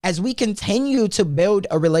as we continue to build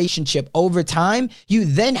a relationship over time, you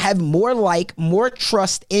then have more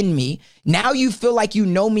trust in me. Now you feel like you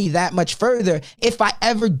know me that much further. If I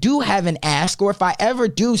ever do have an ask, or if I ever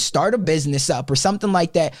do start a business up or something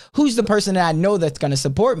like that, who's the person that I know that's going to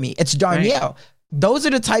support me? It's Darnyelle. Right. Those are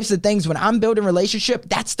the types of things when I'm building a relationship,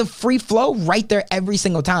 that's the free flow right there every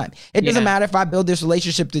single time. It doesn't matter if I build this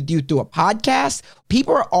relationship with you through a podcast.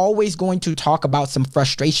 People are always going to talk about some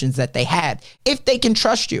frustrations that they have if they can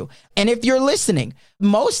trust you. And if you're listening,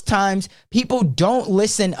 most times people don't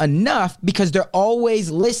listen enough because they're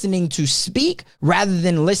always listening to speak rather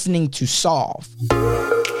than listening to solve.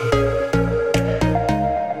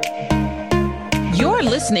 You're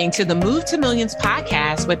listening to the Move to Millions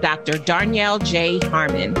podcast with Dr. Darnyelle J.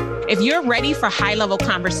 Harmon. If you're ready for high-level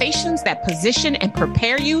conversations that position and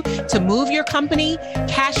prepare you to move your company,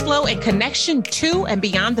 cash flow, and connection to and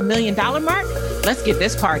beyond the $1 million mark, let's get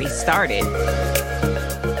this party started.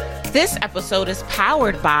 This episode is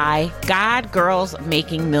powered by God Girls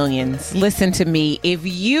Making Millions. Listen to me. If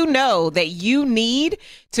you know that you need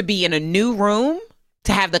to be in a new room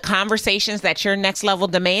to have the conversations that your next level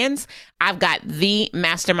demands, I've got the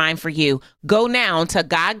mastermind for you. Go now to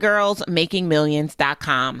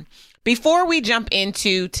godgirlsmakingmillions.com. Before we jump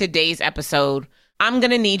into today's episode, I'm going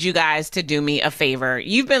to need you guys to do me a favor.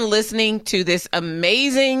 You've been listening to this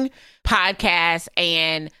amazing podcast,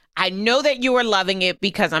 and I know that you are loving it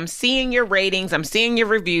because I'm seeing your ratings, I'm seeing your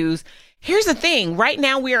reviews. Here's the thing. Right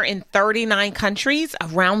now, we are in 39 countries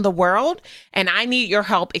around the world, and I need your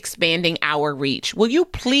help expanding our reach. Will you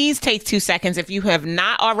please take 2 seconds, if you have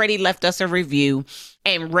not already left us a review,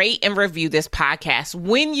 and rate and review this podcast?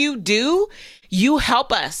 When you do, you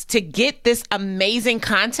help us to get this amazing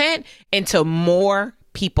content into more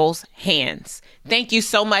people's hands. Thank you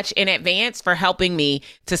so much in advance for helping me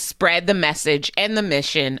to spread the message and the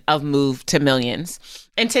mission of Move to Millions.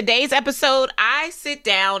 In today's episode, I sit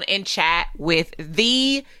down and chat with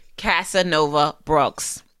the Casanova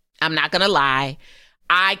Brooks. I'm not going to lie.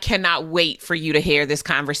 I cannot wait for you to hear this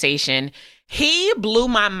conversation. He blew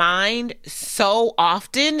my mind so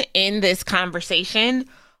often in this conversation.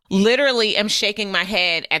 Literally, I'm shaking my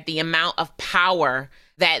head at the amount of power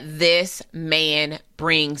that this man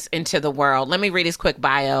brings into the world. Let me read his quick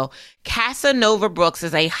bio. Casanova Brooks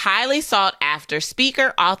is a highly sought after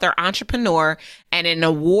speaker, author, entrepreneur, and an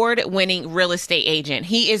award-winning real estate agent.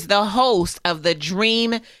 He is the host of the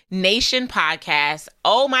Dream Nation podcast.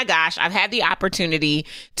 Oh my gosh, I've had the opportunity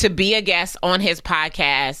to be a guest on his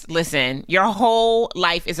podcast. Listen, your whole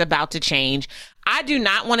life is about to change. I do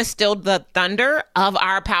not want to steal the thunder of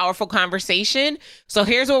our powerful conversation. So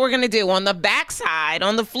here's what we're going to do. On the backside,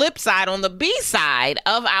 on the flip side, on the B side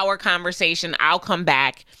of our conversation, I'll come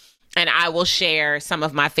back and I will share some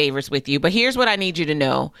of my favorites with you. But here's what I need you to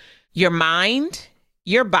know. Your mind,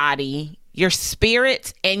 your body, your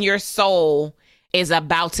spirit, and your soul is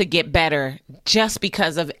about to get better just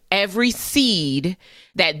because of every seed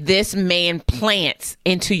that this man plants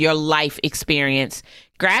into your life experience.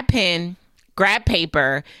 Grab pen, grab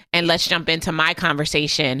paper, and let's jump into my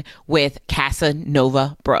conversation with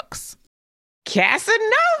Casanova Brooks. Casanova!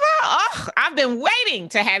 Oh, I've been waiting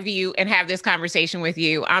to have you and have this conversation with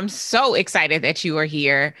you. I'm so excited that you are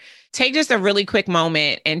here. Take just a really quick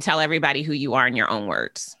moment and tell everybody who you are in your own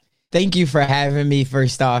words. Thank you for having me.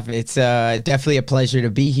 First off, it's definitely a pleasure to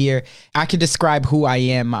be here. I can describe who I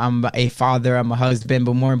am. I'm a father, I'm a husband,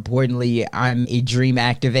 but more importantly, I'm a dream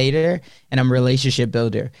activator and I'm a relationship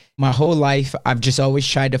builder. My whole life, I've just always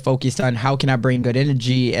tried to focus on how can I bring good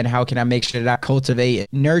energy and how can I make sure that I cultivate,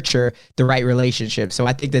 nurture the right relationship. So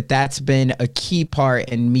I think that that's been a key part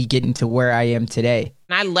in me getting to where I am today.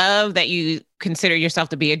 I love that you consider yourself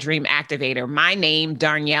to be a dream activator. My name,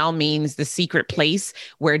 Darnyelle, means the secret place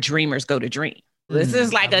where dreamers go to dream. This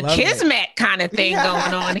is like a kismet kind of thing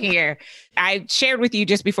going on here. I shared with you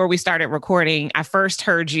just before we started recording, I first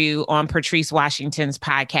heard you on Patrice Washington's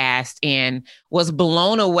podcast and was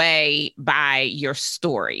blown away by your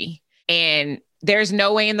story. And there's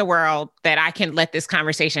no way in the world that I can let this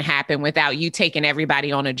conversation happen without you taking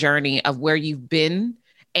everybody on a journey of where you've been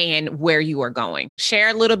and where you are going. Share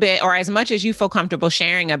a little bit, or as much as you feel comfortable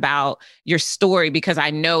sharing about your story, because I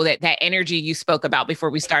know that that energy you spoke about before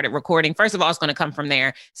we started recording, first of all, it's going to come from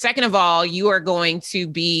there. Second of all, you are going to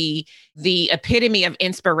be the epitome of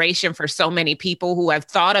inspiration for so many people who have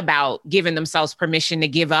thought about giving themselves permission to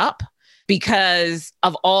give up because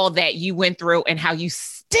of all that you went through and how you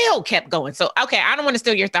still kept going. So, okay, I don't want to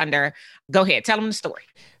steal your thunder. Go ahead. Tell them the story.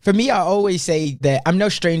 For me, I always say that I'm no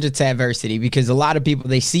stranger to adversity because a lot of people,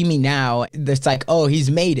 they see me now, it's like, oh, he's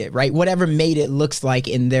made it, right? Whatever made it looks like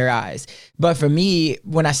in their eyes. But for me,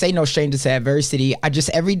 when I say no stranger to adversity, I just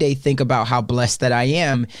every day think about how blessed that I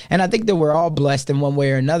am. And I think that we're all blessed in one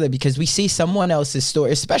way or another because we see someone else's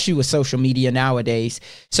story, especially with social media nowadays.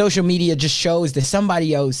 Social media just shows that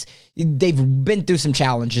somebody else, they've been through some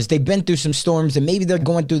challenges, they've been through some storms, and maybe they're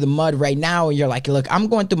going through the mud right now. And you're like, look, I'm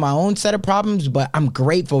going through my own set of problems, but I'm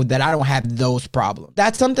grateful that I don't have those problems.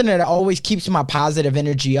 That's something that always keeps my positive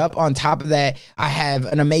energy up. On top of that, I have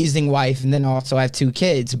an amazing wife and then also I have 2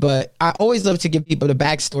 kids. But I always love to give people the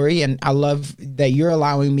backstory, and I love that you're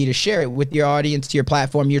allowing me to share it with your audience, your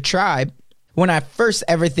platform, your tribe. When I first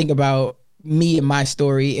ever think about me and my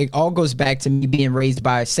story, it all goes back to me being raised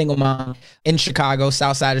by a single mom in Chicago,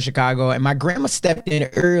 south side of Chicago. And my grandma stepped in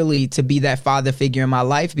early to be that father figure in my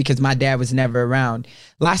life because my dad was never around.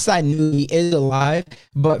 Last I knew, he is alive.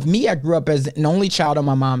 But me, I grew up as an only child on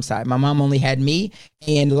my mom's side. My mom only had me.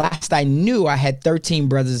 And last I knew, I had 13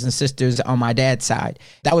 brothers and sisters on my dad's side.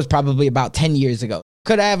 That was probably about 10 years ago.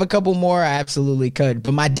 Could I have a couple more? I absolutely could.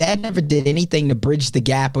 But my dad never did anything to bridge the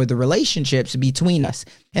gap or the relationships between us.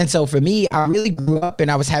 And so for me, I really grew up and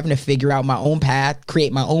I was having to figure out my own path,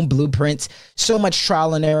 create my own blueprints, so much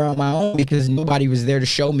trial and error on my own because nobody was there to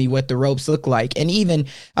show me what the ropes look like. And even,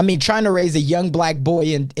 trying to raise a young black boy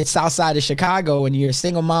in south side of Chicago and you're a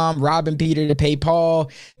single mom, robbing Peter to pay Paul,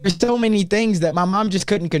 there's so many things that my mom just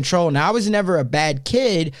couldn't control. Now, I was never a bad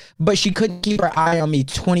kid, but she couldn't keep her eye on me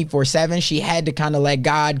 24/7. She had to kind of let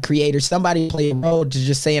God, creator, somebody play a role to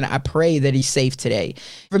just saying, I pray that he's safe today.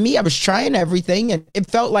 For me, I was trying everything and it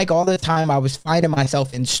felt like all the time I was finding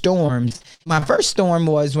myself in storms. My first storm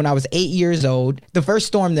was when I was 8 years old. The first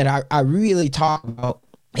storm that I really talk about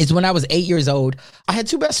is when I was 8 years old. I had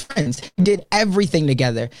 2 best friends, did everything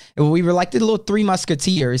together. We were like the little 3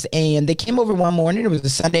 musketeers, and they came over one morning. It was a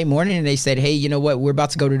Sunday morning, and they said, hey, you know what? We're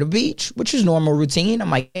about to go to the beach, which is normal routine.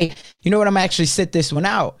 I'm like, hey, you know what? I'm actually sit this one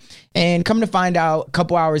out. And come to find out, a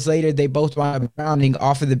couple hours later, they both wound up drowning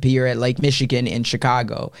off of the pier at Lake Michigan in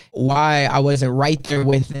Chicago. Why I wasn't right there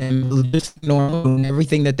with them, just normal,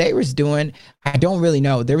 everything that they was doing, I don't really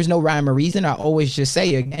know. There was no rhyme or reason. I always just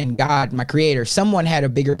say, again, God, my creator, someone had a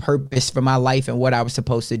bigger purpose for my life and what I was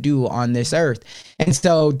supposed to do on this earth. And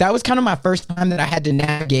so that was kind of my first time that I had to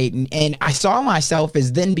navigate. And I saw myself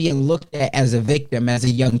as then being looked at as a victim as a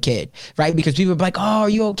young kid, right? Because people were like, oh, are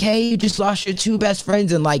you okay? You just lost your 2 best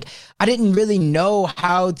friends. And like, I didn't really know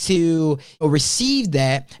how to receive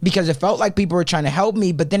that because it felt like people were trying to help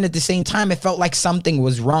me. But then at the same time, it felt like something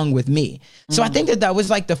was wrong with me. So I think that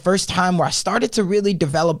was like the first time where I started to really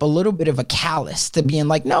develop a little bit of a callous to being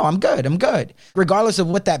like, no, I'm good. I'm good. Regardless of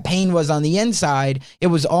what that pain was on the inside, it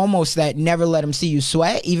was almost that never let them see you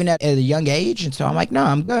sweat, even at a young age. And so I'm like, no,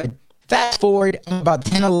 I'm good. Fast forward, I'm about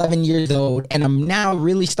 10, 11 years old, and I'm now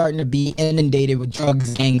really starting to be inundated with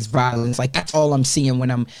drugs, gangs, violence. Like, that's all I'm seeing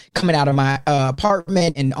when I'm coming out of my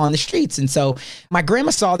apartment and on the streets. And so my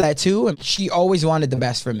grandma saw that too, and she always wanted the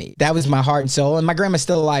best for me. That was my heart and soul. And my grandma's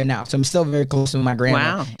still alive now, so I'm still very close to my grandma.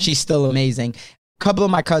 Wow. She's still amazing. A couple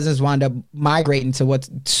of my cousins wound up migrating to what's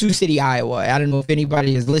Sioux City, Iowa. I don't know if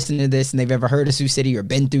anybody has listened to this and they've ever heard of Sioux City or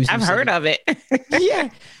been through Sioux City. I've heard of it. Yeah.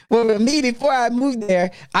 Well, with me, before I moved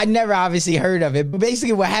there, I never obviously heard of it. But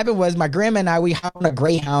basically what happened was my grandma and I, we hopped on a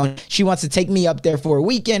Greyhound. She wants to take me up there for a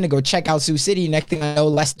weekend to go check out Sioux City. Next thing I know,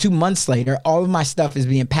 less 2 months later, all of my stuff is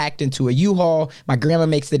being packed into a U-Haul. My grandma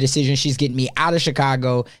makes the decision. She's getting me out of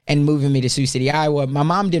Chicago and moving me to Sioux City, Iowa. My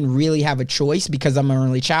mom didn't really have a choice because I'm an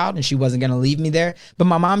only child and she wasn't going to leave me there. But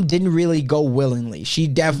my mom didn't really go willingly. She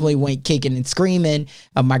definitely went kicking and screaming.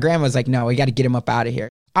 My grandma was like, no, we got to get him up out of here.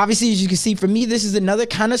 Obviously, as you can see, for me, this is another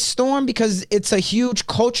kind of storm because it's a huge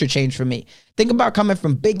culture change for me. Think about coming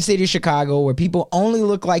from big city Chicago where people only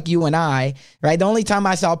look like you and I, right? The only time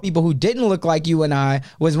I saw people who didn't look like you and I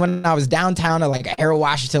was when I was downtown at like Harold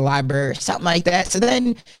Washington Library or something like that. So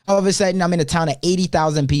then all of a sudden I'm in a town of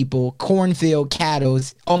 80,000 people, cornfield, cattle,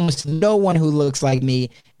 almost no one who looks like me.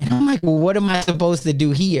 And I'm like, well, what am I supposed to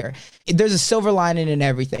do here? There's a silver lining in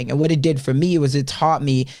everything. And what it did for me was it taught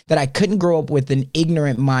me that I couldn't grow up with an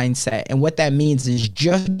ignorant mindset. And what that means is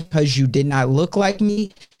just because you did not look like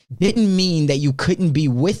me didn't mean that you couldn't be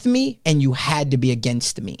with me and you had to be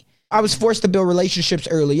against me. I was forced to build relationships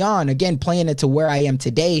early on. Again, playing it to where I am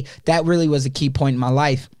today, that really was a key point in my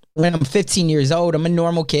life. when I'm 15 years old, I'm a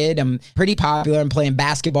normal kid. I'm pretty popular. I'm playing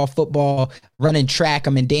basketball, football, running track.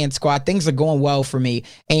 I'm in dance squad. Things are going well for me.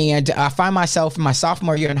 And I find myself in my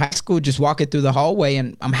sophomore year in high school just walking through the hallway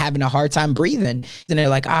and I'm having a hard time breathing. And they're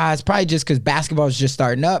like, it's probably just because basketball is just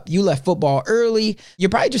starting up. You left football early. You're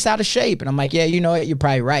probably just out of shape. And I'm like, yeah, you know what? You're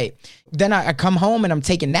probably right. Then I come home and I'm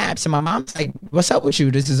taking naps and my mom's like, what's up with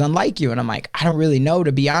you? This is unlike you. And I'm like, I don't really know,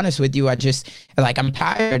 to be honest with you. I'm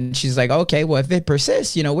tired. And she's like, okay, well, if it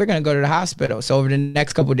persists, we're going to go to the hospital. So over the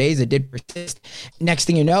next couple of days, it did persist. Next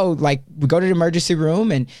thing you know, we go to the emergency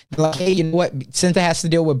room and they're like, hey, you know what? Since it has to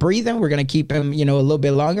deal with breathing, we're going to keep him, a little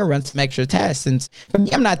bit longer, run some extra tests. And for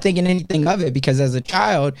me, I'm not thinking anything of it because as a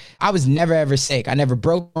child, I was never ever sick. I never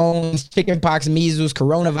broke bones, chickenpox, measles,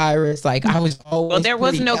 coronavirus. I was always. Well, there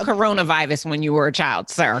was no healthy. coronavirus when you were a child,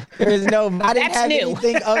 sir. There's no, I didn't have new.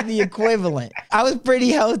 anything of the equivalent. I was pretty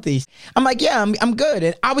healthy. I'm like, yeah, I'm good.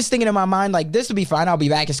 And I was thinking in my mind, this will be fine. I'll be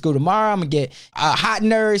back at school tomorrow. I'm going to get a hot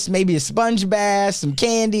nurse, maybe a sponge bath, some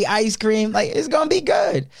candy, ice cream. It's going to be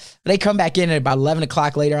good. They come back in at about 11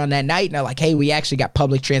 o'clock later on that night, and they're like, hey, we actually got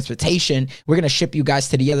public transportation. We're going to ship you guys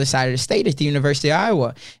to the other side of the state at the University of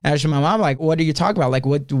Iowa. And I was my mom, what are you talking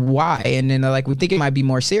about? Why? And then they're like, we think it might be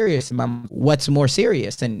more serious. And Mom, what's more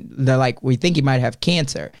serious? And they're like, we think you might have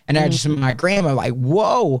cancer. And I just, my grandma,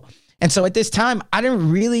 whoa. And so at this time, I didn't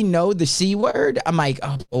really know the C word. I'm like,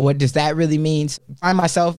 what does that really mean? Find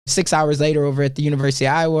myself 6 hours later over at the University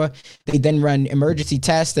of Iowa. They then run emergency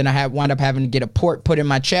tests, and I wound up having to get a port put in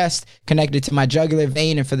my chest, connected to my jugular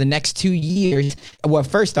vein. And for the next 2 years, well,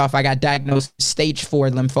 first off, I got diagnosed with stage 4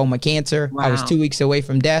 lymphoma cancer. Wow. I was 2 weeks away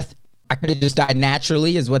from death. I could have just died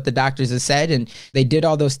naturally is what the doctors have said. And they did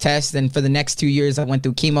all those tests. And for the next 2 years, I went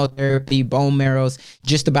through chemotherapy, bone marrows,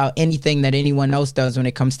 just about anything that anyone else does when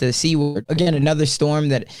it comes to the C word. Again, another storm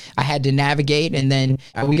that I had to navigate. And then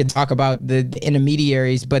we could talk about the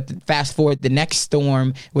intermediaries, but fast forward the next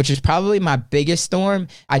storm, which is probably my biggest storm.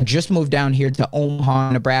 I just moved down here to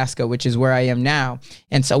Omaha, Nebraska, which is where I am now.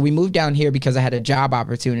 And so we moved down here because I had a job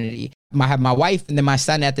opportunity. I have my wife, and then my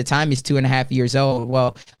son at the time is 2.5 years old.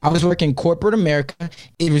 Well, I was working corporate America.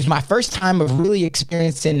 It was my first time of really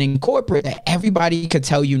experiencing in corporate that everybody could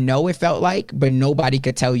tell you no, it felt like, but nobody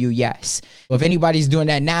could tell you yes. Well, if anybody's doing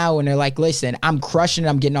that now and they're like, listen, I'm crushing it,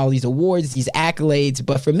 I'm getting all these awards, these accolades.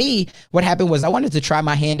 But for me, what happened was I wanted to try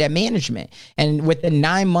my hand at management. And within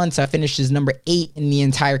 9 months, I finished as number 8 in the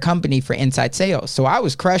entire company for inside sales. So I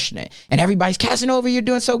was crushing it. And everybody's, Casanova, you're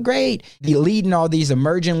doing so great. The leading all these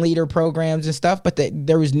emerging leader programs and stuff, but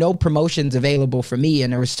there was no promotions available for me,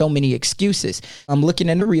 and there was so many excuses. I'm looking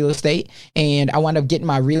into real estate, and I wound up getting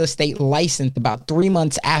my real estate license about 3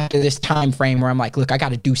 months after this time frame where I'm like, look, I got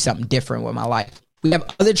to do something different with my life. We have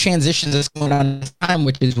other transitions that's going on at this time,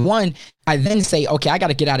 which is one, I then say, okay, I got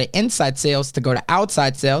to get out of inside sales to go to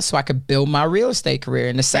outside sales so I could build my real estate career.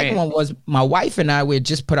 And the second one was my wife and I, we had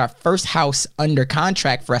just put our first house under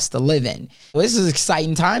contract for us to live in. Well, this is an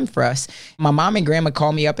exciting time for us. My mom and grandma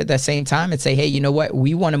call me up at that same time and say, hey, you know what?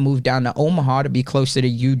 We want to move down to Omaha to be closer to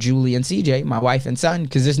you, Julie, and CJ, my wife and son,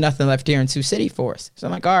 because there's nothing left here in Sioux City for us. So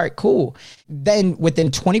I'm like, all right, cool. Then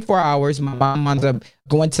within 24 hours, my mom winds up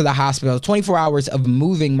going to the hospital, 24 hours of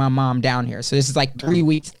moving my mom down here. So this is like 3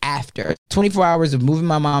 weeks after. 24 hours of moving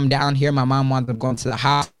my mom down here. My mom wound up going to the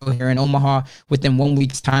hospital here in Omaha. Within 1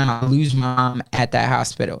 week's time, I lose my mom at that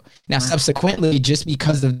hospital. Now, subsequently, just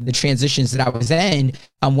because of the transitions that I was in,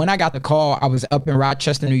 when I got the call, I was up in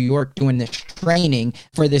Rochester, New York, doing this training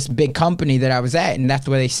for this big company that I was at, and that's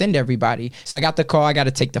where they send everybody. So I got the call. I got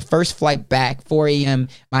to take the first flight back, 4 a.m.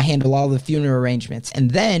 I handle all the funeral arrangements.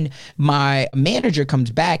 And then my manager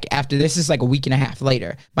comes back after this is like a week and a half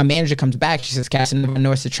later. My manager comes back. She says, Casanova, I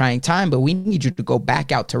know it's a trying time, but we need you to go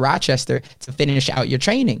back out to Rochester to finish out your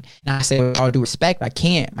training. And I said, with all due respect, I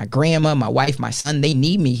can't. My grandma, my wife, my son, they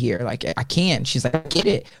need me here. Like, I can't. She's like, I get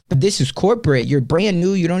it, but this is corporate. You're brand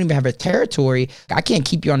new. You don't even have a territory. I can't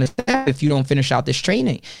keep you on the staff if you don't finish out this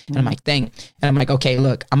training. And I'm like, dang. And I'm like, okay,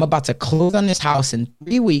 look, I'm about to close on this house in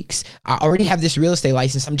 3 weeks. I already have this real estate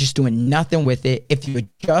license. I'm just doing nothing with it. If you would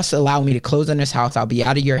just allow me to close on this house, I'll be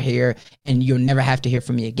out of your hair and you'll never have to hear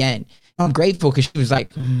from me again. I'm grateful because she was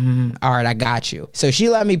like, all right, I got you. So she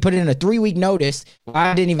let me put in a 3 week notice.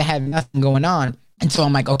 I didn't even have nothing going on. And so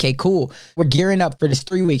I'm like, okay, cool. We're gearing up for this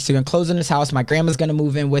 3 weeks. We're going to close on this house. My grandma's going to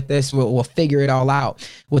move in with us. We'll figure it all out.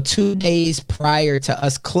 Well, 2 days prior to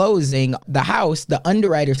us closing the house, the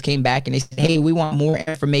underwriters came back and they said, hey, we want more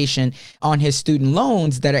information on his student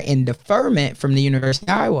loans that are in deferment from the University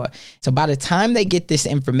of Iowa. So by the time they get this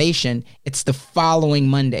information, it's the following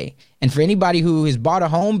Monday. And for anybody who has bought a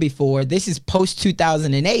home before, this is post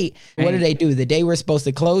 2008. Right. What do? The day we're supposed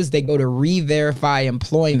to close, they go to re-verify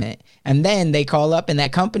employment. And then they call up and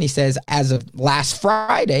that company says, as of last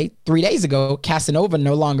Friday, 3 days ago, Casanova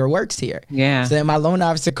no longer works here. Yeah. So then my loan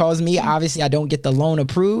officer calls me. Obviously, I don't get the loan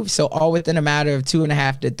approved. So all within a matter of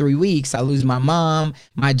 2.5 to 3 weeks, I lose my mom,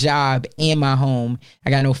 my job, and my home. I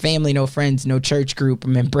got no family, no friends, no church group.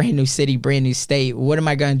 I'm in brand new city, brand new state. What am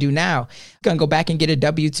I going to do now? I'm going to go back and get a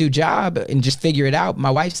W-2 job and just figure it out. My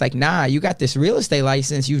wife's like, nah, you got this real estate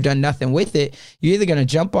license. You've done nothing with it. You're either going to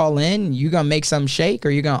jump all in, you're going to make something shake, or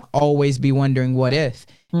you're going to always be wondering what if.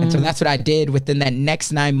 And so that's what I did. Within that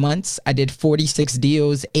next 9 months, I did 46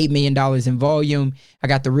 deals, $8 million in volume. I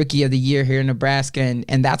got the Rookie of the Year here in Nebraska.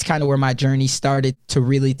 And that's kind of where my journey started to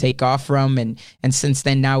really take off from. And since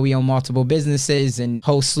then, now we own multiple businesses and a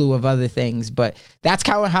whole slew of other things. But that's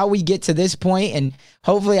kind of how we get to this point. And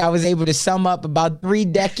hopefully I was able to sum up about 3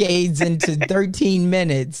 decades into 13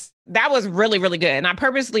 minutes. That was really, really good. And I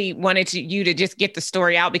purposely wanted you to just get the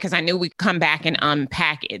story out because I knew we'd come back and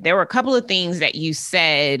unpack it. There were a couple of things that you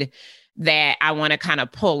said that I want to kind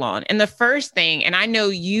of pull on. And the first thing, and I know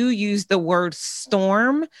you use the word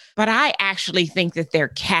storm, but I actually think that they're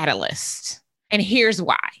catalysts. And here's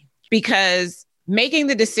why. Because making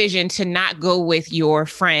the decision to not go with your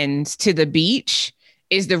friends to the beach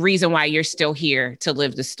is the reason why you're still here to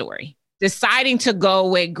live the story. Deciding to go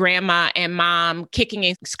with grandma and mom kicking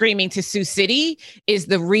and screaming to Sioux City is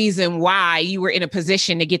the reason why you were in a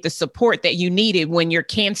position to get the support that you needed when your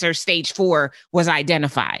cancer stage 4 was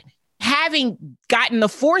identified. Having gotten the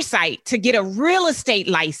foresight to get a real estate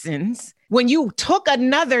license when you took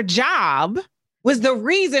another job was the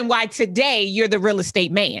reason why today you're the real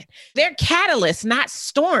estate man. They're catalysts, not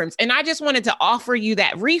storms. And I just wanted to offer you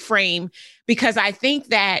that reframe because I think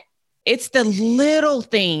that it's the little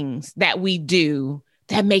things that we do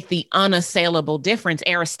that make the unassailable difference.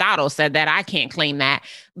 Aristotle said that. I can't claim that.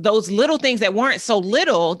 Those little things that weren't so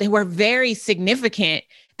little, they were very significant,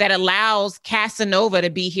 that allows Casanova to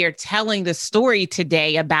be here telling the story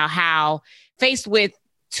today about how, faced with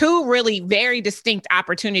 2 really very distinct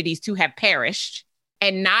opportunities to have perished,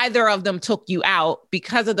 and neither of them took you out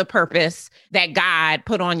because of the purpose that God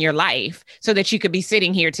put on your life so that you could be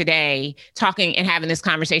sitting here today talking and having this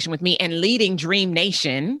conversation with me and leading Dream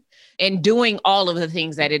Nation and doing all of the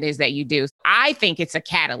things that it is that you do. I think it's a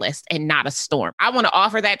catalyst and not a storm. I want to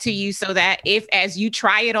offer that to you so that if, as you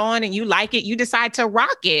try it on and you like it, you decide to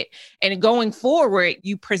rock it, and going forward,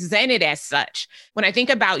 you present it as such. When I think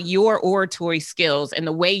about your oratory skills and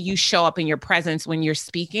the way you show up in your presence when you're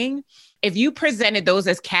speaking, if you presented those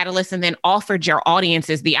as catalysts and then offered your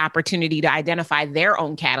audiences the opportunity to identify their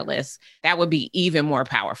own catalysts, that would be even more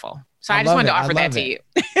powerful. So I just wanted to offer that to you.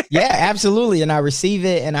 Yeah, absolutely. And I receive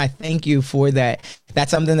it. And I thank you for that. That's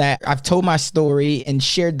something that I've told my story and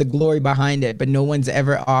shared the glory behind it, but no one's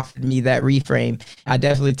ever offered me that reframe. I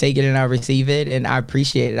definitely take it and I receive it and I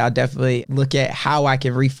appreciate it. I'll definitely look at how I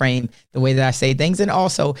can reframe the way that I say things. And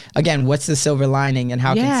also, again, what's the silver lining and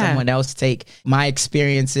how can someone else take my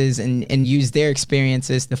experiences and use their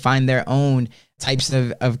experiences to find their own types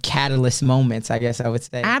of catalyst moments, I guess I would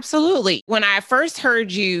say. Absolutely. When I first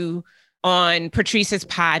heard you on Patrice's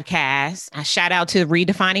podcast, I shout out to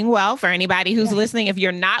Redefining Wealth for anybody who's listening. If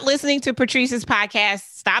you're not listening to Patrice's podcast,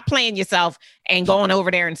 stop playing yourself and go on over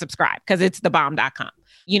there and subscribe because it's thebomb.com.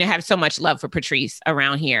 You know, have so much love for Patrice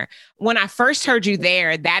around here. When I first heard you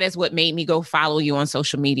there, that is what made me go follow you on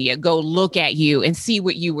social media, go look at you and see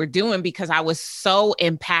what you were doing, because I was so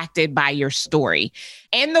impacted by your story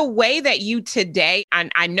and the way that you today,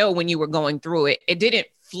 I know when you were going through it, it didn't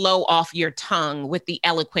flow off your tongue with the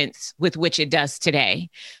eloquence with which it does today.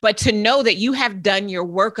 But to know that you have done your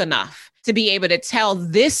work enough to be able to tell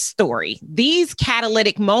this story, these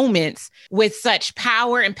catalytic moments with such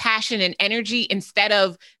power and passion and energy instead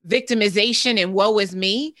of victimization and woe is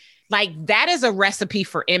me, like that is a recipe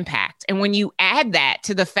for impact. And when you add that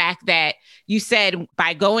to the fact that you said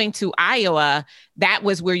by going to Iowa, that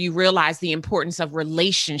was where you realized the importance of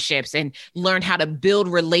relationships and learned how to build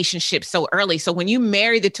relationships so early. So when you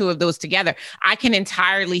marry the two of those together, I can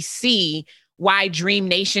entirely see why Dream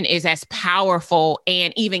Nation is as powerful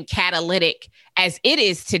and even catalytic as it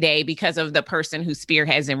is today because of the person who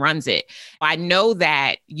spearheads and runs it. I know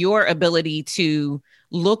that your ability to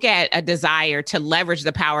look at a desire to leverage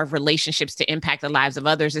the power of relationships to impact the lives of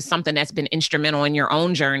others as something that's been instrumental in your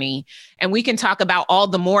own journey. And we can talk about all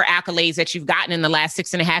the more accolades that you've gotten in the last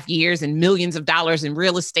 6.5 years and millions of dollars in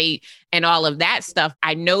real estate and all of that stuff.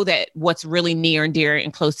 I know that what's really near and dear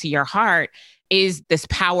and close to your heart is this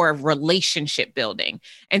power of relationship building.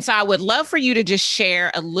 And so I would love for you to just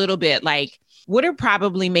share a little bit, like, what are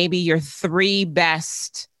probably maybe your 3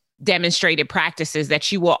 best demonstrated practices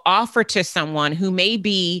that you will offer to someone who may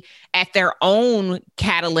be at their own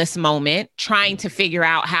catalyst moment, trying to figure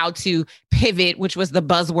out how to pivot, which was the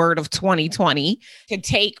buzzword of 2020, to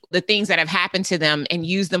take the things that have happened to them and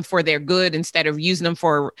use them for their good instead of using them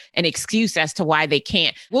for an excuse as to why they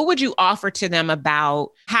can't. What would you offer to them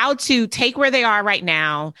about how to take where they are right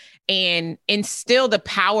now and instill the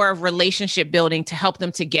power of relationship building to help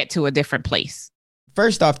them to get to a different place?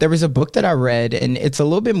 First off, there was a book that I read, and it's a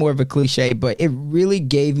little bit more of a cliche, but it really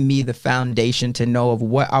gave me the foundation to know of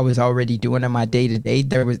what I was already doing in my day-to-day.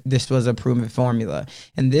 This was a proven formula.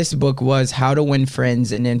 And this book was How to Win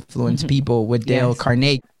Friends and Influence People with Dale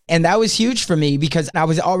Carnegie. And that was huge for me because I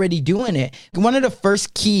was already doing it. One of the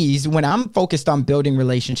first keys when I'm focused on building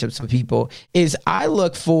relationships with people is I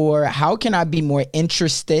look for how can I be more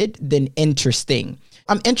interested than interesting.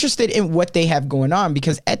 I'm interested in what they have going on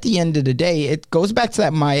because at the end of the day, it goes back to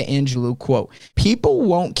that Maya Angelou quote. People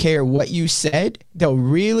won't care what you said. They'll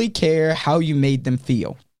really care how you made them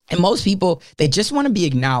feel. And most people, they just want to be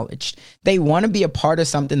acknowledged. They want to be a part of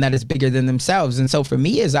something that is bigger than themselves. And so for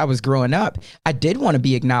me, as I was growing up, I did want to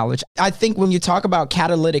be acknowledged. I think when you talk about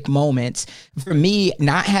catalytic moments, for me,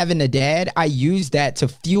 not having a dad, I used that to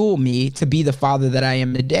fuel me to be the father that I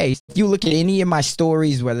am today. If you look at any of my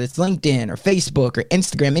stories, whether it's LinkedIn or Facebook or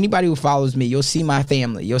Instagram, anybody who follows me, you'll see my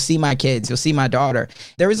family, you'll see my kids, you'll see my daughter.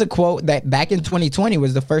 There is a quote that back in 2020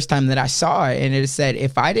 was the first time that I saw it. And it said,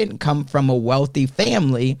 if I didn't come from a wealthy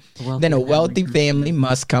family, then a wealthy family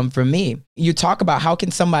must come from me. You talk about how can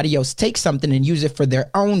somebody else take something and use it for their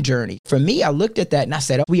own journey. For me, I looked at that and I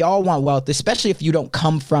said, we all want wealth, especially if you don't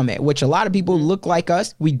come from it, which a lot of people look like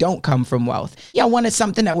us. We don't come from wealth. Yeah, I wanted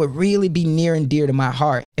something that would really be near and dear to my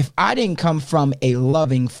heart. If I didn't come from a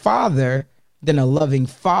loving father, then a loving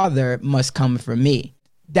father must come from me.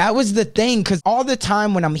 That was the thing, because all the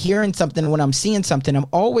time when I'm hearing something, when I'm seeing something, I'm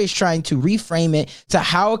always trying to reframe it to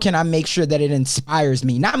how can I make sure that it inspires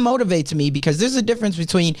me, not motivates me, because there's a difference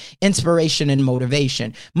between inspiration and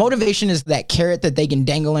motivation. Motivation is that carrot that they can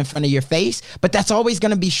dangle in front of your face, but that's always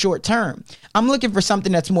going to be short term. I'm looking for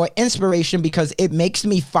something that's more inspiration because it makes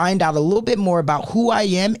me find out a little bit more about who I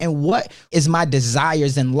am and what is my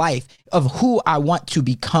desires in life of who I want to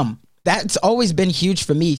become. That's always been huge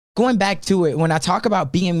for me. Going back to it, when I talk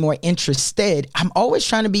about being more interested, I'm always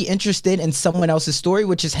trying to be interested in someone else's story,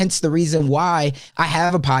 which is hence the reason why I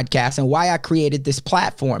have a podcast and why I created this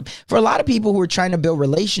platform. For a lot of people who are trying to build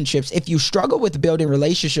relationships, if you struggle with building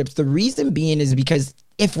relationships, the reason being is because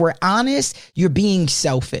if we're honest, you're being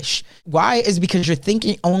selfish. Why? Is because you're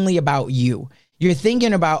thinking only about you. You're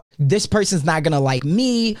thinking about this person's not going to like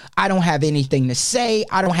me. I don't have anything to say.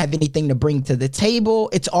 I don't have anything to bring to the table.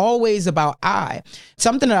 It's always about I.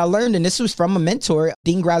 Something that I learned, and this was from a mentor,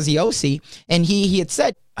 Dean Graziosi, and he had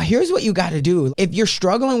said, here's what you got to do. If you're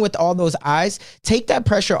struggling with all those I's, take that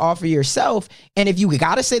pressure off of yourself. And if you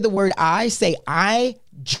got to say the word I, say, I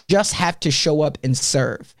just have to show up and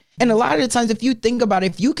serve. And a lot of the times, if you think about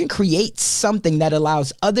it, if you can create something that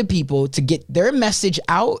allows other people to get their message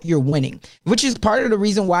out, you're winning, which is part of the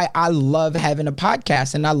reason why I love having a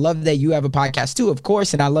podcast. And I love that you have a podcast too, of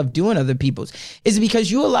course. And I love doing other people's, is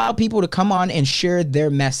because you allow people to come on and share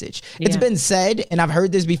their message. Yeah. It's been said, and I've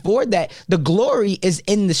heard this before, that the glory is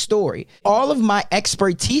in the story. All of my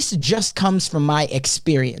expertise just comes from my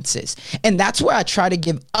experiences. And that's where I try to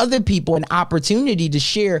give other people an opportunity to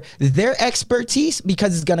share their expertise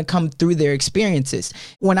because it's going to come through their experiences.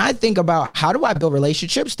 When I think about how do I build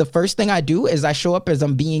relationships, the first thing I do is I show up as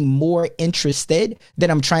I'm being more interested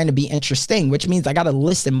than I'm trying to be interesting, which means I got to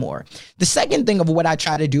listen more. The second thing of what I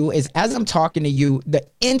try to do is as I'm talking to you,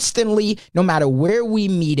 instantly, no matter where we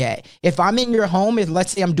meet at, if I'm in your home, if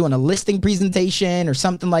let's say I'm doing a listing presentation or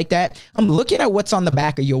something like that, I'm looking at what's on the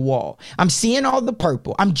back of your wall. I'm seeing all the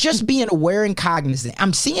purple. I'm just being aware and cognizant.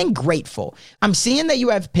 I'm seeing grateful. I'm seeing that you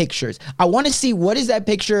have pictures. I want to see what is that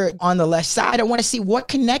picture pressure on the left side. I want to see what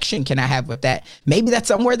connection can I have with that. Maybe that's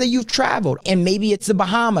somewhere that you've traveled, and maybe it's the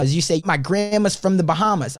Bahamas. You say, my grandma's from the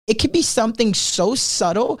Bahamas. It could be something so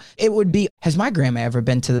subtle. It would be, has my grandma ever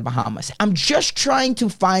been to the Bahamas? I'm just trying to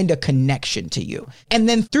find a connection to you. And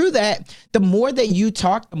then through that, the more that you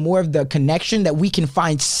talk, the more of the connection that we can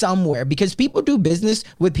find somewhere, because people do business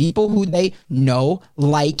with people who they know,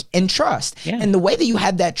 like, and trust. Yeah. And the way that you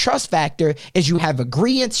have that trust factor is you have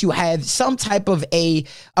agreements, you have some type of a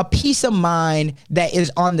peace of mind that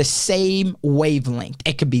is on the same wavelength.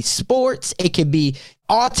 It could be sports, it could be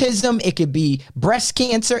autism, it could be breast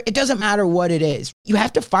cancer. It doesn't matter what it is. You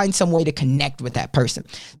have to find some way to connect with that person.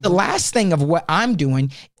 The last thing of what I'm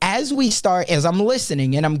doing as I'm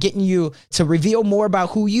listening and I'm getting you to reveal more about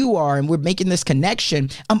who you are and we're making this connection,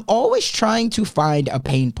 I'm always trying to find a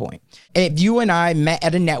pain point. If you and I met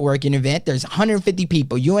at a networking event, there's 150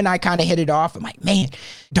 people. You and I kind of hit it off. I'm like, man,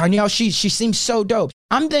 Darnell, she seems so dope.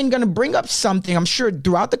 I'm then going to bring up something, I'm sure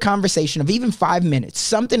throughout the conversation of even 5 minutes,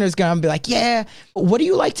 something is going to be like, yeah, what do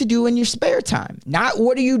you like to do in your spare time? Not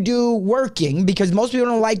what do you do working, because most people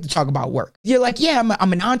don't like to talk about work. You're like, yeah,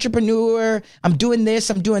 I'm an entrepreneur. I'm doing this,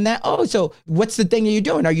 I'm doing that. Oh, so what's the thing that you're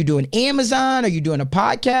doing? Are you doing Amazon? Are you doing a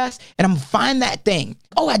podcast? And I'm find that thing.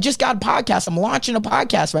 Oh, I just got a podcast. I'm launching a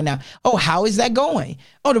podcast right now. Oh, how is that going?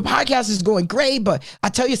 Oh, the podcast is going great, but I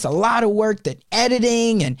tell you, it's a lot of work, that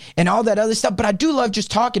editing and all that other stuff. But I do love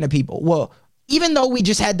just talking to people. Well, even though we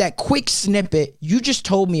just had that quick snippet, you just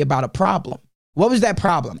told me about a problem. What was that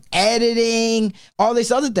problem? Editing, all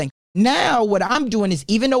this other thing. Now, what I'm doing is,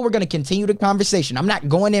 even though we're going to continue the conversation, I'm not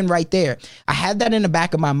going in right there. I had that in the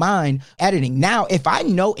back of my mind, editing. Now, if I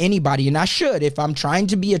know anybody, and I should, if I'm trying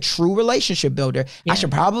to be a true relationship builder, I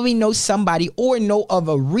should probably know somebody or know of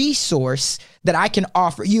a resource that I can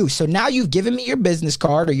offer you. So now you've given me your business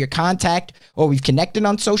card or your contact, or we've connected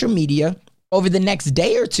on social media. Over the next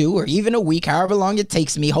day or two, or even a week, however long it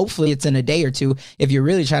takes me, hopefully it's in a day or two, if you're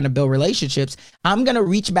really trying to build relationships, I'm going to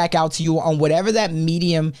reach back out to you on whatever that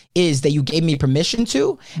medium is that you gave me permission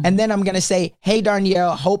to. And then I'm going to say, hey,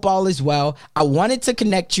 Darnell, hope all is well. I wanted to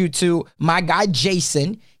connect you to my guy,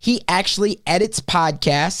 Jason. He actually edits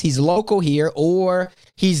podcasts. He's local here, or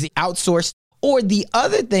he's outsourced. Or the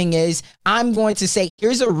other thing is, I'm going to say,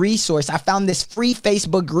 here's a resource. I found this free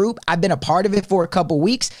Facebook group. I've been a part of it for a couple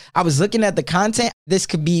weeks. I was looking at the content. This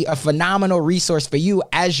could be a phenomenal resource for you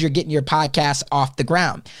as you're getting your podcast off the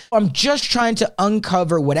ground. I'm just trying to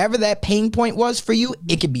uncover whatever that pain point was for you.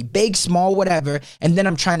 It could be big, small, whatever. And then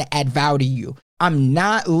I'm trying to add value to you. I'm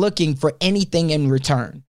not looking for anything in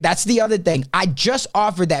return. That's the other thing. I just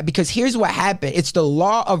offered that because here's what happened. It's the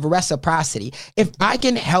law of reciprocity. If I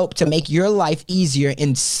can help to make your life easier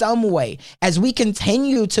in some way, as we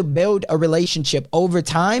continue to build a relationship over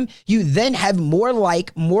time, you then have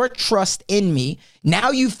more trust in me. Now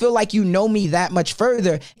you feel like you know me that much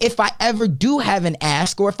further. If I ever do have an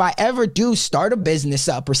ask, or if I ever do start a business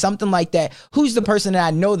up or something like that, who's the person that I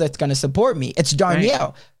know that's going to support me? It's Darnell.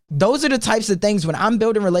 Right. Those are the types of things when I'm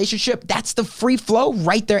building a relationship, that's the free flow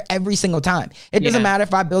right there every single time. It doesn't matter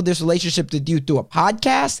if I build this relationship with you through a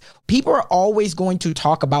podcast. People are always going to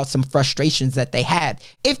talk about some frustrations that they have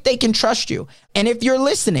if they can trust you. And if you're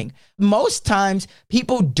listening, most times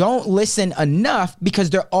people don't listen enough because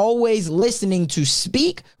they're always listening to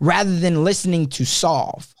speak rather than listening to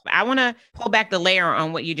solve. I want to pull back the layer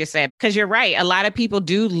on what you just said, because you're right. A lot of people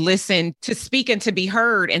do listen to speak and to be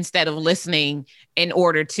heard instead of listening in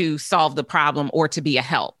order to solve the problem or to be a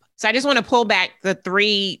help. So I just want to pull back the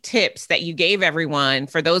 3 tips that you gave everyone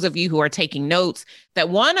for those of you who are taking notes that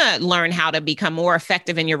want to learn how to become more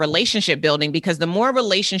effective in your relationship building, because the more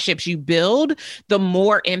relationships you build, the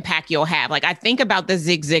more impact you'll have. Like, I think about the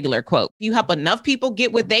Zig Ziglar quote. You help enough people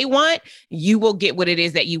get what they want, you will get what it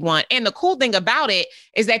is that you want. And the cool thing about it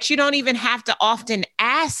is that you don't even have to often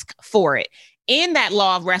ask for it. In that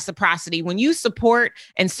law of reciprocity, when you support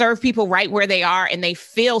and serve people right where they are and they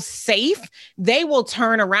feel safe, they will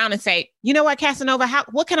turn around and say, you know what, Casanova,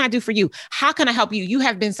 what can I do for you? How can I help you? You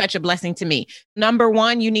have been such a blessing to me. Number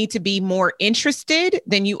 1, you need to be more interested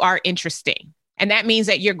than you are interesting. And that means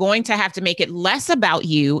that you're going to have to make it less about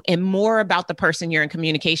you and more about the person you're in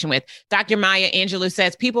communication with. Dr. Maya Angelou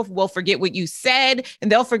says people will forget what you said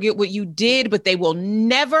and they'll forget what you did, but they will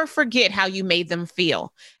never forget how you made them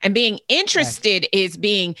feel. And being interested is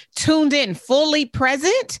being tuned in, fully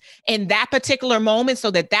present in that particular moment so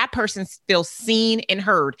that that person feels seen and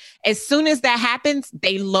heard. As soon as that happens,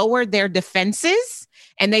 they lower their defenses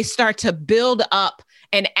and they start to build up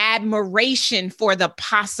and admiration for the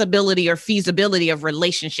possibility or feasibility of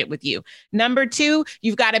relationship with you. Number two,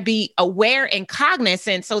 you've got to be aware and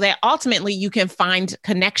cognizant so that ultimately you can find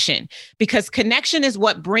connection, because connection is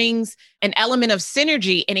what brings an element of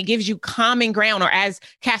synergy and it gives you common ground, or as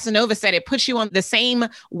Casanova said, it puts you on the same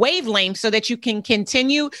wavelength so that you can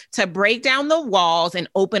continue to break down the walls and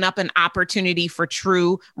open up an opportunity for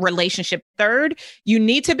true relationship. Third, you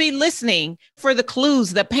need to be listening for the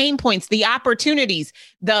clues, the pain points, the opportunities,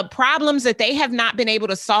 the problems that they have not been able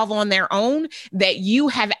to solve on their own that you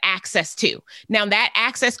have access to. Now, that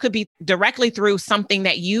access could be directly through something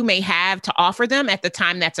that you may have to offer them at the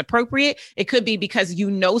time that's appropriate. It could be because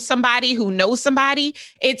you know somebody who knows somebody.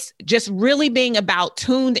 It's just really being about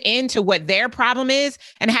tuned into what their problem is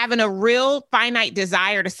and having a real finite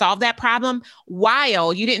desire to solve that problem,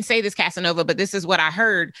 while you didn't say this, Casanova, but this is what I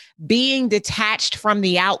heard, being detached from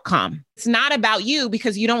the outcome. It's not about you,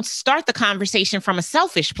 because you don't start the conversation from a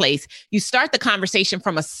selfish place. You start the conversation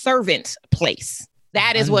from a servant place.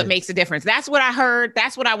 That is what makes a difference. That's what I heard.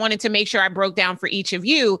 That's what I wanted to make sure I broke down for each of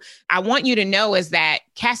you. I want you to know is that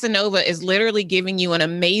Casanova is literally giving you an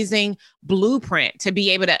amazing blueprint to be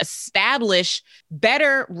able to establish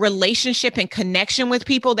better relationship and connection with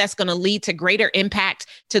people that's going to lead to greater impact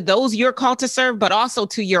to those you're called to serve, but also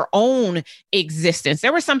to your own existence.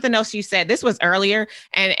 There was something else you said. This was earlier,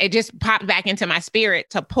 and it just popped back into my spirit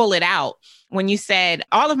to pull it out. When you said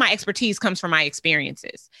all of my expertise comes from my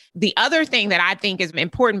experiences. The other thing that I think is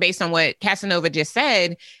important based on what Casanova just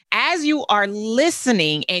said, as you are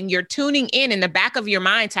listening and you're tuning in the back of your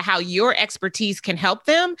mind to how your expertise can help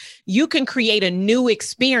them, you can create a new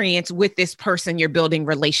experience with this person you're building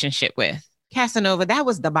relationship with. Casanova, that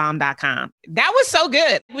was thebomb.com. That was so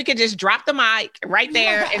good. We could just drop the mic right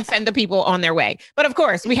there and send the people on their way. But of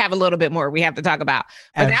course, we have a little bit more we have to talk about.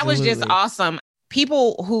 But That was just awesome.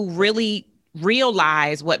 People who really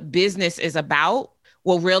realize what business is about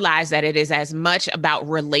will realize that it is as much about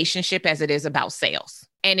relationship as it is about sales.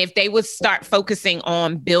 And if they would start focusing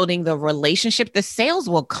on building the relationship, the sales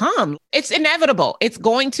will come. It's inevitable. It's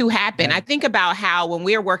going to happen. Yeah. I think about how when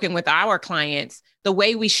we're working with our clients, the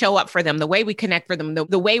way we show up for them, the way we connect for them,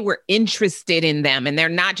 the way we're interested in them, and they're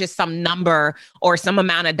not just some number or some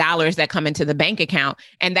amount of dollars that come into the bank account.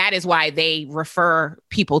 And that is why they refer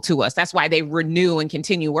people to us. That's why they renew and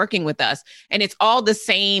continue working with us. And it's all the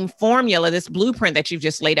same formula, this blueprint that you've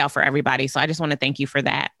just laid out for everybody. So I just want to thank you for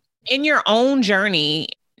that. In your own journey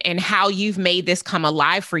and how you've made this come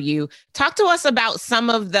alive for you, talk to us about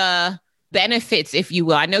some of the benefits, if you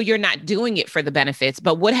will. I know you're not doing it for the benefits,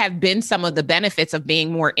 but what have been some of the benefits of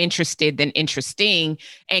being more interested than interesting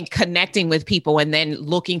and connecting with people and then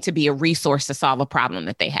looking to be a resource to solve a problem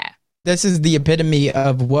that they have? This is the epitome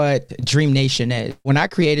of what Dream Nation is. When I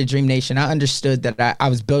created Dream Nation, I understood that I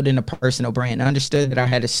was building a personal brand. I understood that I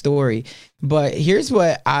had a story. But here's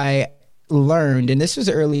what I learned, and this was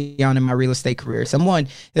early on in my real estate career.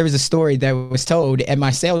 There was a story that was told at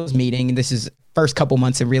my sales meeting, and this is first couple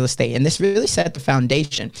months in real estate, and this really set the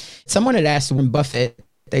foundation. Someone had asked Warren Buffett,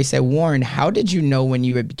 they said, Warren, how did you know when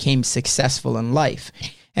you became successful in life?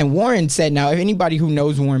 And Warren said, now, if anybody who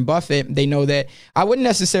knows Warren Buffett, they know that I wouldn't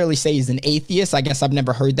necessarily say he's an atheist. I guess I've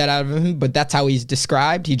never heard that out of him, but that's how he's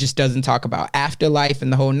described. He just doesn't talk about afterlife and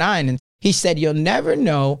the whole nine. And he said, you'll never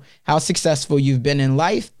know how successful you've been in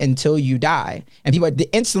life until you die. And people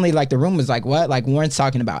instantly, like, the room was like, what? Like, Warren's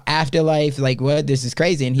talking about afterlife. Like, what? This is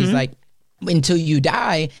crazy. And he's like, until you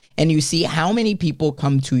die and you see how many people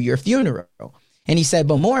come to your funeral. And he said,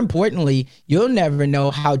 but more importantly, you'll never know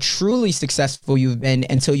how truly successful you've been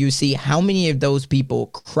until you see how many of those people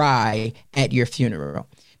cry at your funeral,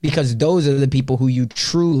 because those are the people who you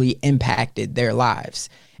truly impacted their lives.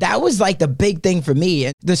 That was like the big thing for me.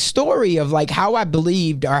 And the story of like how I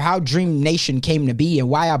believed, or how Dream Nation came to be, and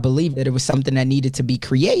why I believed that it was something that needed to be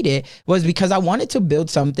created, was because I wanted to build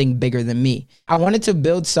something bigger than me. I wanted to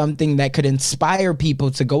build something that could inspire people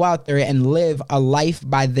to go out there and live a life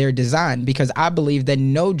by their design, because I believe that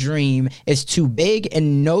no dream is too big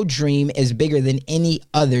and no dream is bigger than any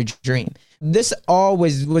other dream. This all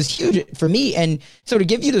was huge for me. And so to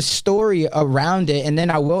give you the story around it, and then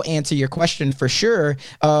I will answer your question for sure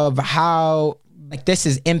of how like this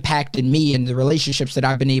has impacted me and the relationships that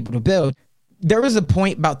I've been able to build. There was a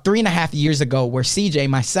point about 3.5 years ago where CJ,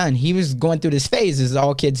 my son, he was going through this phase, as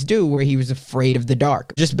all kids do, where he was afraid of the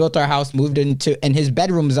dark. Just built our house, moved into, and his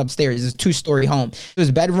bedroom is upstairs. It's a 2-story home.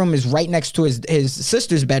 His bedroom is right next to his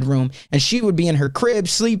sister's bedroom, and she would be in her crib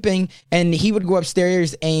sleeping, and he would go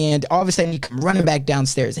upstairs, and all of a sudden he'd come running back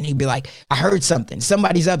downstairs, and he'd be like, I heard something.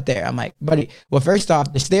 Somebody's up there. I'm like, buddy, well, first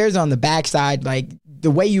off, the stairs on the backside, like,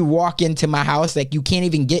 the way you walk into my house, like you can't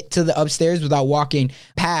even get to the upstairs without walking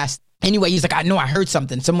past. Anyway, he's like, I know I heard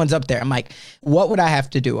something. Someone's up there. I'm like, what would I have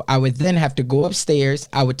to do? I would then have to go upstairs.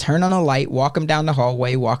 I would turn on a light, walk him down the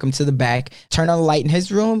hallway, walk him to the back, turn on a light in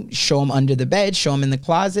his room, show him under the bed, show him in the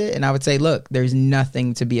closet. And I would say, look, there's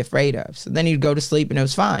nothing to be afraid of. So then he'd go to sleep and it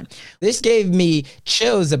was fine. This gave me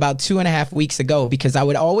chills about 2.5 weeks ago, because I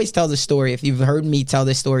would always tell the story. If you've heard me tell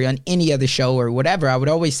this story on any other show or whatever, I would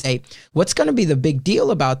always say, what's going to be the big deal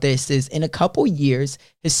about this is in a couple years,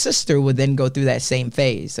 his sister would then go through that same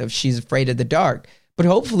phase of she's afraid of the dark. But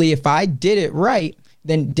hopefully if I did it right,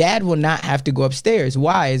 then dad will not have to go upstairs.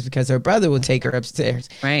 Why? Is because her brother will take her upstairs,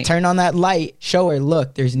 right, turn on that light, show her,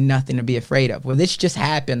 look, there's nothing to be afraid of. Well, this just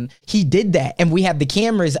happened. He did that. And we have the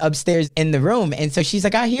cameras upstairs in the room. And so she's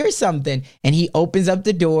like, I hear something. And he opens up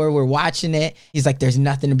the door. We're watching it. He's like, there's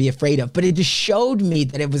nothing to be afraid of. But it just showed me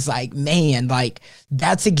that it was like, man, like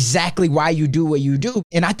that's exactly why you do what you do.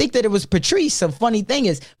 And I think that it was Patrice. So funny thing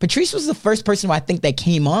is, Patrice was the first person who I think that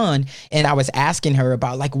came on, and I was asking her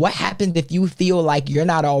about like, what happens if you feel like you're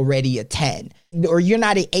not already a 10 or you're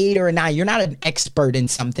not an 8 or a 9, you're not an expert in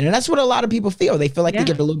something. And that's what a lot of people feel. They feel like they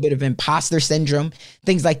get a little bit of imposter syndrome,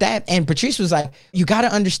 things like that. And Patrice was like, you got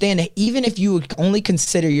to understand that even if you only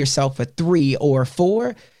consider yourself a 3 or a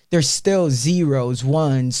 4, there's still 0s,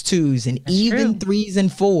 1s, 2s, and that's even true. 3s and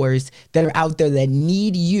 4s that are out there that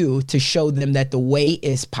need you to show them that the way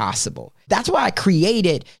is possible. That's why I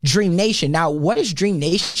created Dream Nation. Now, what has Dream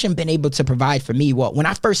Nation been able to provide for me? Well, when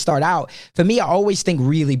I first start out, for me, I always think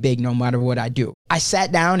really big no matter what I do. I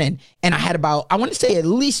sat down and I had about, I want to say at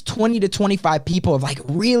least 20 to 25 people of like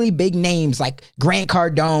really big names like Grant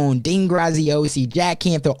Cardone, Dean Graziosi, Jack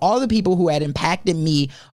Canfield, all the people who had impacted me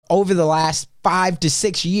over the last 5 to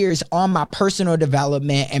 6 years on my personal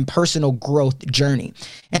development and personal growth journey.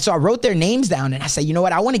 And so I wrote their names down and I said, you know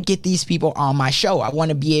what? I want to get these people on my show. I want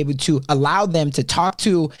to be able to allow them to talk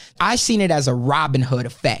to, I've seen it as a Robin Hood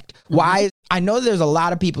effect. Why? I know there's a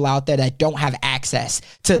lot of people out there that don't have access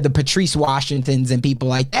to the Patrice Washingtons and people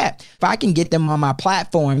like that. If I can get them on my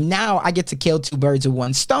platform, now I get to kill 2 birds with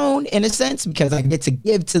 1 stone in a sense, because I get to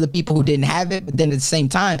give to the people who didn't have it. But then at the same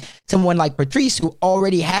time, someone like Patrice who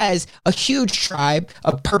already has a huge tribe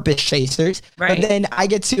of purpose chasers, right, but then I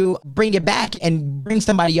get to bring it back and bring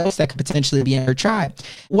somebody else that could potentially be in her tribe.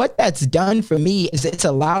 What that's done for me is it's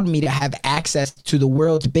allowed me to have access to the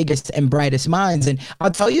world's biggest and brightest minds. And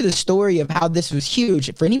I'll tell you the story of how this was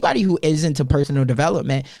huge. For anybody who is into personal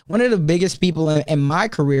development, one of the biggest people in my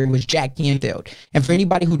career was Jack Canfield. And for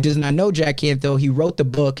anybody who does not know Jack Canfield, he wrote the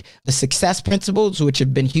book, The Success Principles, which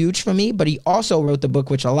have been huge for me, but he also wrote the book,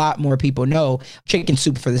 which a lot more people know, Chicken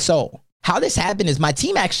Soup for the Soul. How this happened is my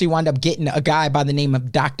team actually wound up getting a guy by the name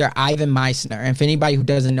of Dr. Ivan Misner. And for anybody who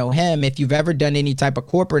doesn't know him, if you've ever done any type of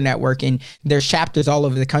corporate networking, there's chapters all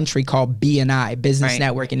over the country called BNI, Business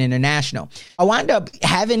Networking International. I wound up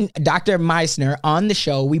having Dr. Misner on the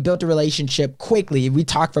show. We built a relationship quickly. We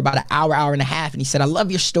talked for about an hour, hour and a half. And he said, I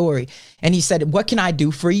love your story. And he said, what can I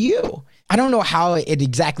do for you? I don't know how it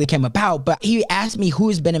exactly came about, but he asked me who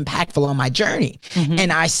has been impactful on my journey.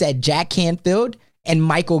 And I said, Jack Canfield and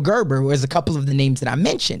Michael Gerber was a couple of the names that I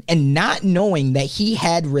mentioned, and not knowing that he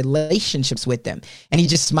had relationships with them. And he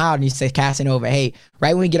just smiled and he said, Casanova, hey,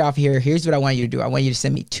 right when we get off here, here's what I want you to do. I want you to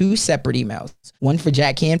send me 2 separate emails. One for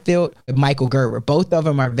Jack Canfield and Michael Gerber. Both of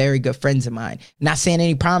them are very good friends of mine. Not saying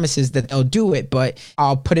any promises that they'll do it, but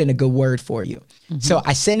I'll put in a good word for you. So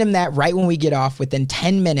I send him that right when we get off. Within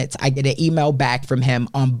 10 minutes, I get an email back from him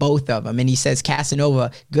on both of them. And he says,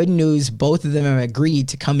 Casanova, good news. Both of them have agreed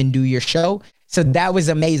to come and do your show. So that was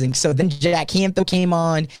amazing. So then Jack Canfield came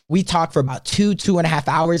on. We talked for about 2.5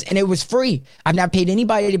 hours, and it was free. I've not paid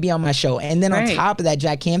anybody to be on my show. And then on top of that,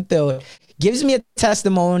 Jack Canfield gives me a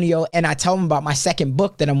testimonial, and I tell him about my second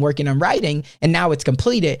book that I'm working on writing, and now it's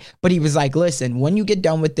completed. But he was like, listen, when you get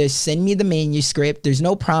done with this, send me the manuscript. There's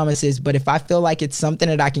no promises, but if I feel like it's something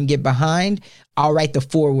that I can get behind, I'll write the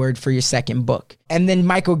foreword for your second book. And then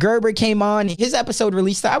Michael Gerber came on. His episode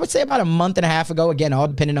released, I would say, about a month and a half ago. Again, all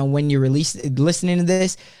depending on when you're listening to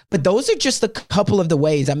this. But those are just a couple of the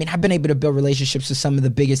ways. I mean, I've been able to build relationships with some of the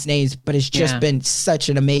biggest names, but it's just been such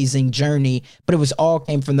an amazing journey. But it was all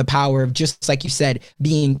came from the power of, just like you said,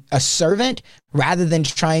 being a servant rather than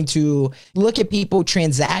trying to look at people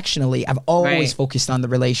transactionally. I've always focused on the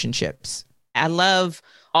relationships. I love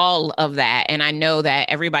all of that. And I know that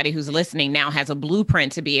everybody who's listening now has a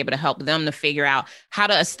blueprint to be able to help them to figure out how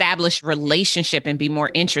to establish relationship and be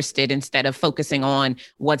more interested instead of focusing on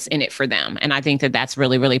what's in it for them. And I think that that's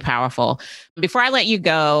really, really powerful. Before I let you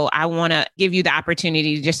go, I want to give you the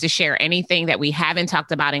opportunity just to share anything that we haven't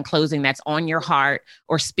talked about in closing that's on your heart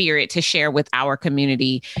or spirit to share with our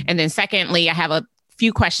community. And then secondly, I have a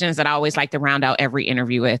few questions that I always like to round out every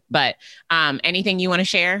interview with, but anything you want to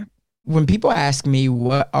share? When people ask me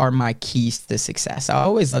what are my keys to success, I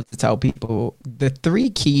always love to tell people the 3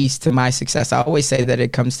 keys to my success. I always say that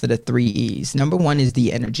it comes to the 3 E's. Number 1 is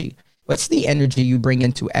the energy. What's the energy you bring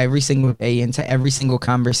into every single day, into every single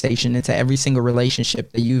conversation, into every single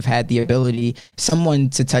relationship that you've had the ability, someone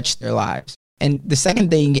to touch their lives? And the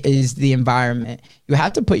second thing is the environment. You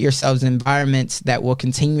have to put yourselves in environments that will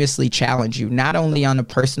continuously challenge you, not only on a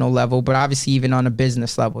personal level, but obviously even on a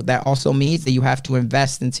business level. That also means that you have to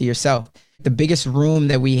invest into yourself. The biggest room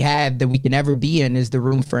that we have that we can ever be in is the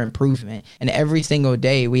room for improvement. And every single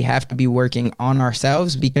day we have to be working on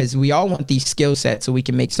ourselves because we all want these skill sets so we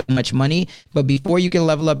can make so much money. But before you can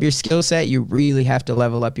level up your skill set, you really have to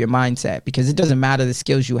level up your mindset, because it doesn't matter the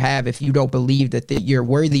skills you have if you don't believe that you're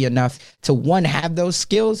worthy enough to, 1, have those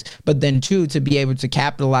skills, but then 2, to be able to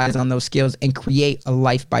capitalize on those skills and create a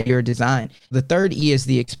life by your design. The third E is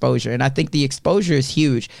the exposure. And I think the exposure is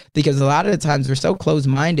huge because a lot of the times we're so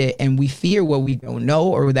closed-minded and we fear what we don't know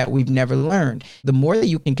or that we've never learned. The more that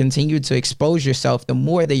you can continue to expose yourself, the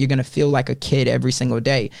more that you're going to feel like a kid every single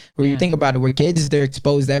day. Where you think about it, we're kids, they're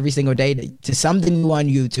exposed every single day to something new on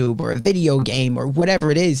YouTube or a video game or whatever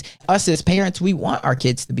it is. Us as parents, we want our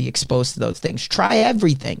kids to be exposed to those things. Try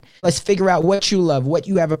everything. Let's figure out what you love, what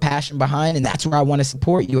you have a passion behind, and that's where I want to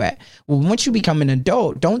support you at. Well, once you become an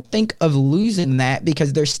adult, don't think of losing that,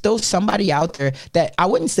 because there's still somebody out there that I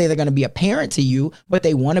wouldn't say they're going to be a parent to you, but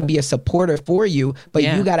they want to be a supporter for you, but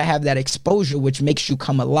you got to have that exposure, which makes you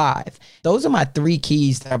come alive. Those are my 3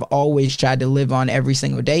 keys that I've always tried to live on every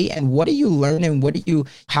single day. And what are you learning?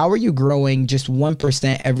 How are you growing just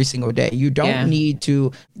 1% every single day? You don't need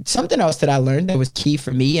to. Something else that I learned that was key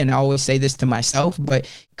for me, and I always say this to myself, but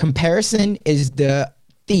comparison is the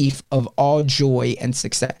thief of all joy and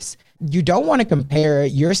success. You don't want to compare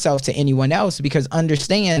yourself to anyone else, because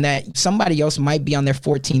understand that somebody else might be on their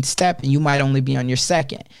 14th step and you might only be on your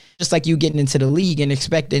 2nd. Just like you getting into the league and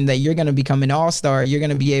expecting that you're going to become an all-star, you're going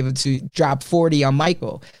to be able to drop 40 on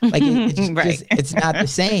Michael. Like it's not the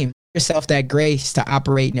same. Give yourself that grace to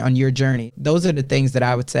operate on your journey. Those are the things that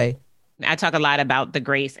I would say. I talk a lot about the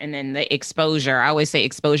grace and then the exposure. I always say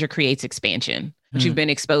exposure creates expansion. Once you've been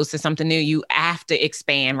exposed to something new, you have to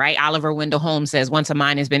expand, right? Oliver Wendell Holmes says, once a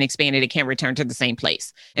mind has been expanded, it can't return to the same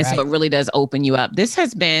place. And so it really does open you up. This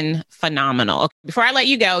has been phenomenal. Before I let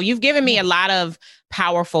you go, you've given me a lot of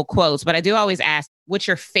powerful quotes, but I do always ask, what's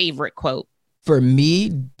your favorite quote? For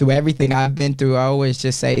me, through everything I've been through, I always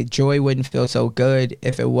just say, joy wouldn't feel so good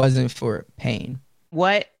if it wasn't for pain.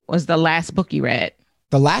 What was the last book you read?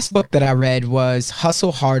 The last book that I read was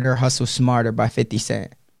Hustle Harder, Hustle Smarter by 50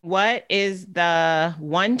 Cent. What is the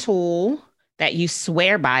one tool that you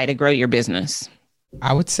swear by to grow your business?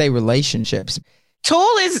 I would say relationships.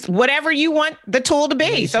 Tool is whatever you want the tool to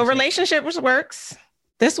be. So relationships works.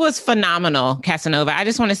 This was phenomenal, Casanova. I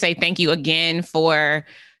just want to say thank you again for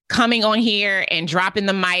coming on here and dropping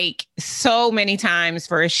the mic so many times,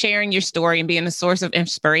 for sharing your story and being a source of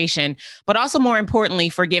inspiration, but also more importantly,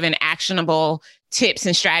 for giving actionable tips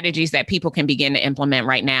and strategies that people can begin to implement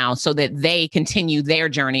right now so that they continue their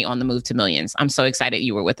journey on the move to millions. I'm so excited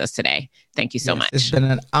you were with us today. Thank you so much. It's been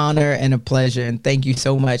an honor and a pleasure. And thank you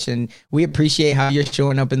so much. And we appreciate how you're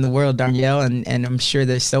showing up in the world, Darnell. And I'm sure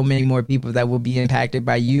there's so many more people that will be impacted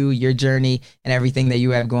by you, your journey, and everything that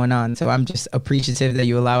you have going on. So I'm just appreciative that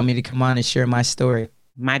you allow me to come on and share my story.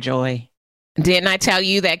 My joy. Didn't I tell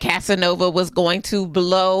you that Casanova was going to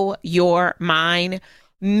blow your mind?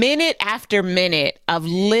 Minute after minute of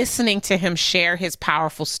listening to him share his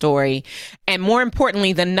powerful story, and more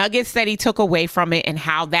importantly, the nuggets that he took away from it and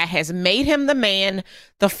how that has made him the man,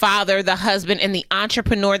 the father, the husband, and the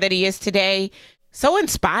entrepreneur that he is today. So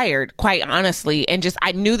inspired, quite honestly. And just,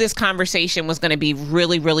 I knew this conversation was going to be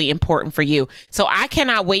really, really important for you. So I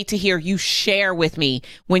cannot wait to hear you share with me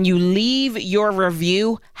when you leave your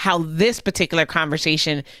review, how this particular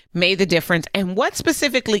conversation made the difference and what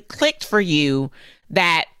specifically clicked for you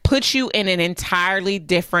that puts you in an entirely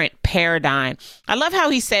different paradigm. I love how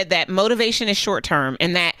he said that motivation is short term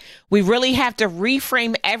and that we really have to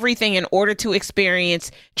reframe everything in order to experience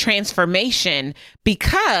transformation,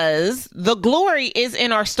 because the glory is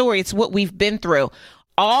in our story. It's what we've been through.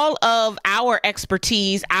 all of our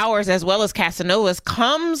expertise, ours as well as Casanova's,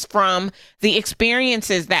 comes from the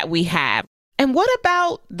experiences that we have. And what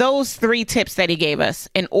about those 3 tips that he gave us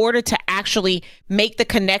in order to actually make the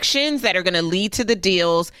connections that are going to lead to the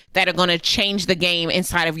deals that are going to change the game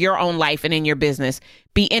inside of your own life and in your business?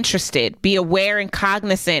 Be interested, be aware and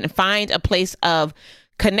cognizant, and find a place of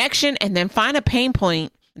connection, and then find a pain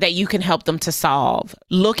point that you can help them to solve.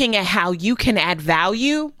 Looking at how you can add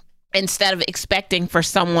value instead of expecting for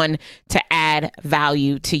someone to add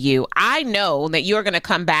value to you. I know that you're going to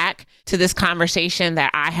come back to this conversation that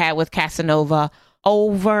I had with Casanova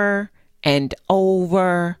over and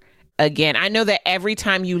over again. I know that every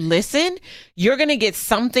time you listen, you're going to get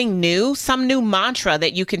something new, some new mantra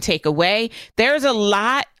that you can take away. There's a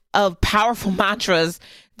lot of powerful mantras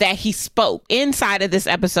that he spoke inside of this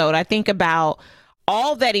episode. I think about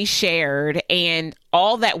all that he shared and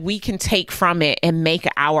all that we can take from it and make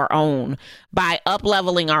our own by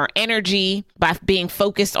up-leveling our energy, by being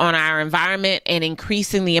focused on our environment and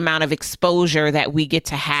increasing the amount of exposure that we get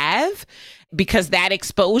to have, because that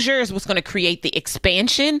exposure is what's going to create the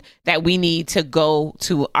expansion that we need to go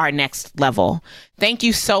to our next level. Thank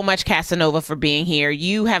you so much, Casanova, for being here.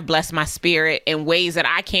 You have blessed my spirit in ways that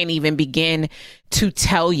I can't even begin to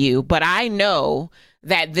tell you, but I know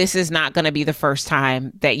that this is not going to be the first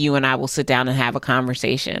time that you and I will sit down and have a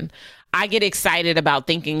conversation. I get excited about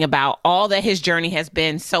thinking about all that his journey has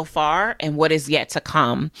been so far and what is yet to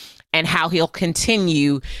come, and how he'll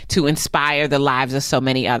continue to inspire the lives of so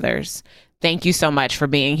many others. Thank you so much for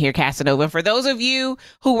being here, Casanova. For those of you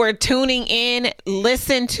who were tuning in,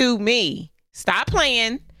 listen to me. Stop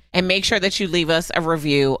playing and make sure that you leave us a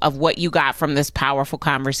review of what you got from this powerful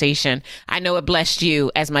conversation. I know it blessed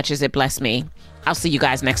you as much as it blessed me. I'll see you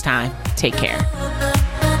guys next time. Take care.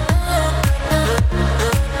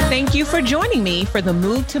 Thank you for joining me for the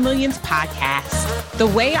Move to Millions podcast. The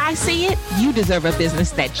way I see it, you deserve a business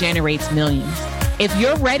that generates millions. If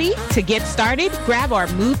you're ready to get started, grab our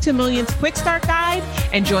Move to Millions Quick Start Guide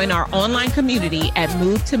and join our online community at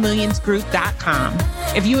movetomillionsgroup.com.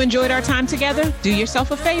 If you enjoyed our time together, do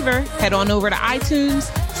yourself a favor, head on over to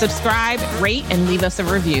iTunes, subscribe, rate, and leave us a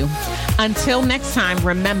review. Until next time,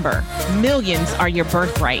 remember, millions are your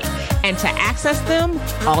birthright, and to access them,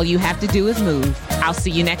 all you have to do is move. I'll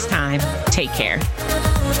see you next time. Take care.